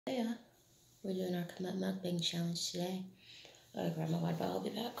Yeah, we're doing our Kamut mukbang challenge today. I gotta grab my water bottle, I'll be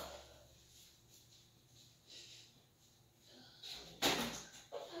back.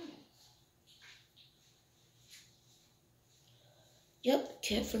 Yep,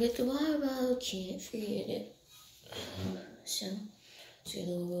 can't forget the water bottle, can't forget it. So, let's get a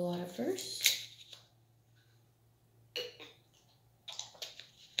little bit of water first.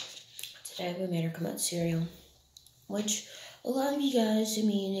 Today we made our Kamut cereal, which a lot of you guys, if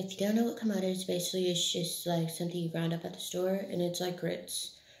you don't know what Kamut is, basically it's just like something you grind up at the store, and it's like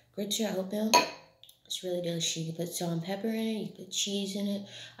grits. Grits are oatmeal. It's really delicious. You can put salt and pepper in it. You can put cheese in it.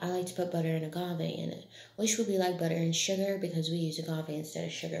 I like to put butter and agave in it, which would be like butter and sugar because we use agave instead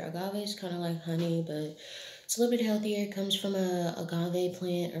of sugar. Agave is kind of like honey, but it's a little bit healthier. It comes from a agave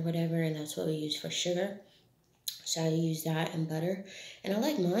plant or whatever, and that's what we use for sugar. So I use that and butter. And I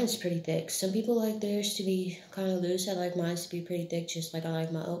like mine's pretty thick. Some people like theirs to be kind of loose. I like mine's to be pretty thick, just like I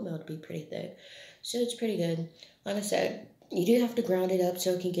like my oatmeal to be pretty thick. So it's pretty good. Like I said, you do have to ground it up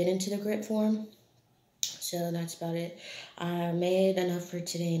so it can get into the grit form. So that's about it. I made enough for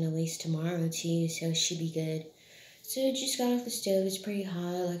today and at least tomorrow too, so it should be good. So it just got off the stove. It's pretty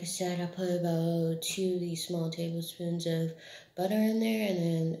hot. Like I said, I put about 2 of these small tablespoons of butter in there and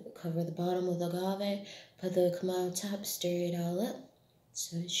then cover the bottom with agave. Put the Kamut on top, stir it all up.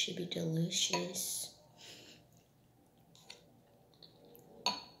 So it should be delicious.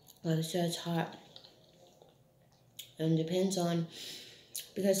 Like I said, it's hot. And it depends on,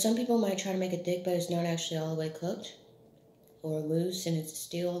 because some people might try to make it thick, but it's not actually all the way cooked. Or loose, and it's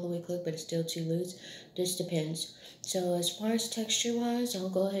still all the way cooked, but it's still too loose. Just depends. So as far as texture wise, I'll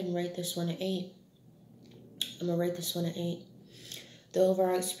go ahead and rate this one an 8. I'm gonna rate this one an 8. The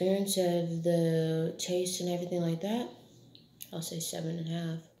overall experience of the taste and everything like that, I'll say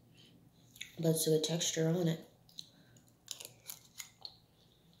 7.5. But it's the texture on it.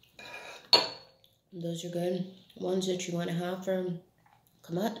 Those are good. Ones that you want to have from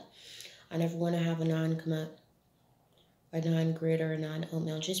Kamut. I never want to have a non-Kamut, a non-grit, or a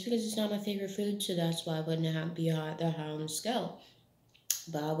non-oatmeal, just because it's not my favorite food, so that's why I wouldn't be that high on the scale.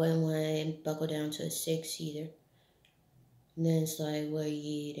 But I wouldn't want to buckle down to a 6 either. And then it's like, what are you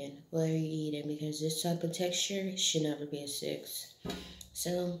eating? What are you eating? Because this type of texture should never be a 6.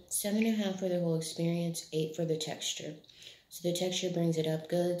 So 7.5 for the whole experience, 8 for the texture. So the texture brings it up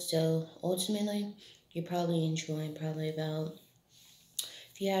good. So ultimately, you're probably enjoying about,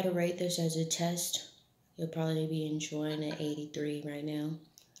 if you had to rate this as a test, you'll probably be enjoying an 83 right now,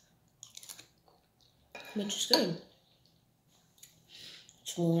 which is good.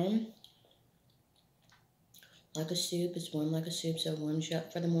 It's warm, like a soup. It's warm like a soup, so it warms you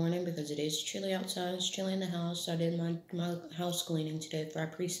up for the morning because it is chilly outside. It's chilly in the house. I did my house cleaning today for our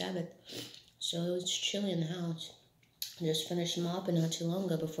pre-Sabbath, so it was chilly in the house. I just finished mopping not too long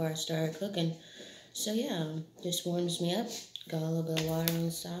ago before I started cooking. So yeah, just warms me up. Got a little bit of water on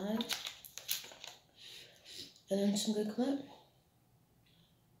the side. And then some good Kamut.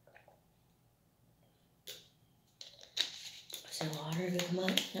 Some water, good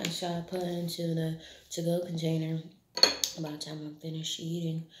Kamut. That's what I put into the to-go container. By the time I'm finished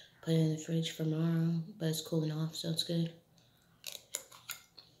eating, put it in the fridge for tomorrow. But it's cooling off, so it's good.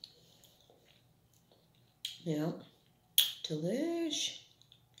 Yep. Delish.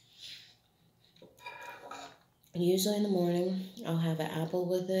 Usually in the morning, I'll have an apple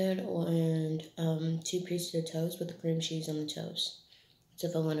with it and 2 pieces of toast with the cream cheese on the toast. So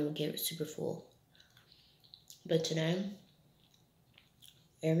if I want to get super full. But today,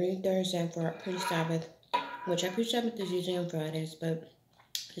 every Thursday for our pre-Sabbath, which our pre-Sabbath is usually on Fridays, but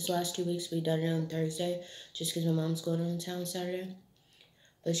this last 2 weeks we done it on Thursday just because my mom's going on town Saturday.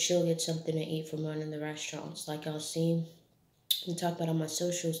 But she'll get something to eat from one of the restaurants. Like I'll see and talk about on my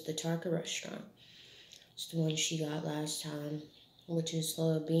socials, the Tarka restaurant. It's the one she got last time, which is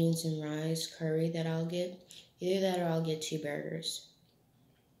the beans and rice curry that I'll get. Either that or I'll get 2 burgers,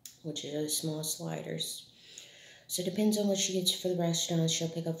 which are those small sliders. So it depends on what she gets for the restaurant. She'll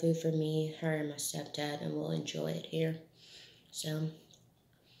pick up food for me, her, and my stepdad, and we'll enjoy it here. So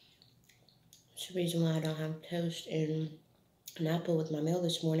that's the reason why I don't have toast and an apple with my meal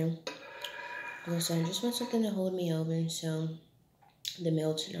this morning. Because I just want something to hold me over, so the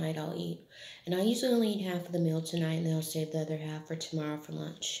meal tonight I'll eat. And I usually only eat half of the meal tonight, and then I'll save the other half for tomorrow for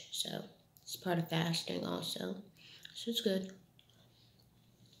lunch. So it's part of fasting also. So it's good.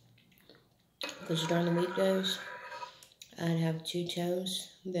 Because during the weekdays, I'd have 2 toast,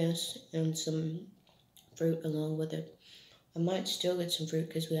 this, and some fruit along with it. I might still get some fruit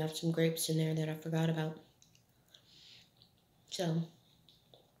because we have some grapes in there that I forgot about. So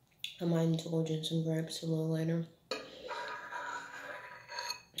I might indulge in some grapes a little later.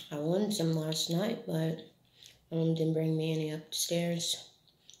 I wanted some last night, but my mom didn't bring me any upstairs,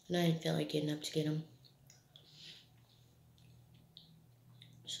 and I didn't feel like getting up to get them.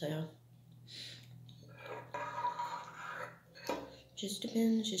 So yeah. Just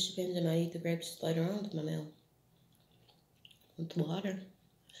depends. I might eat the grapes later on with my meal. With the water.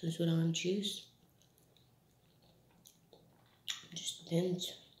 This is what I'm choose. Just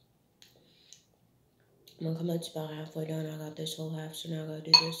depends. My Kamut's about halfway done. I got this whole half, so now I gotta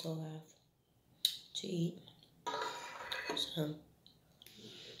do this whole half to eat. So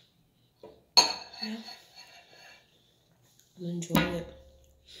yeah. I'm enjoying it.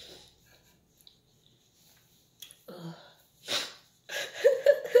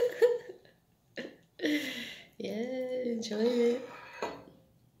 Yeah, enjoy it.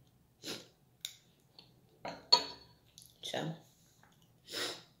 So,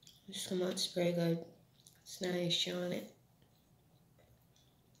 this Kamut's pretty good. It's nice showing it.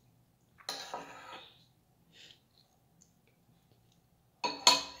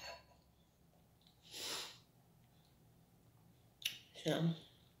 So,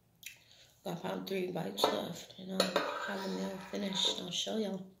 got about 3 bites left, and I'll have the meal finished. I'll show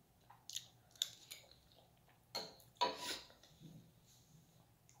y'all.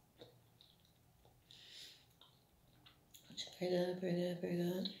 It's pretty good, pretty good, pretty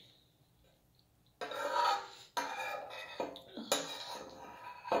good.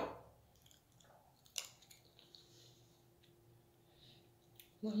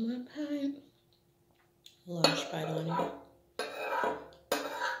 One more bite. A large bite on it.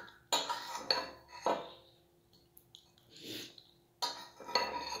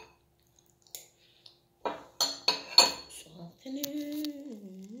 So I'll finish.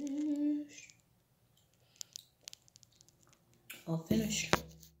 All finished.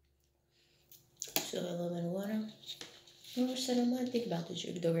 So a little bit of water. I said I might think about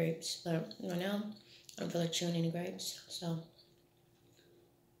the grapes, but right now I don't feel like chewing any grapes, so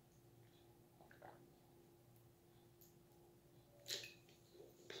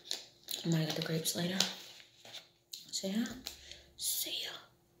I might get the grapes later. So yeah.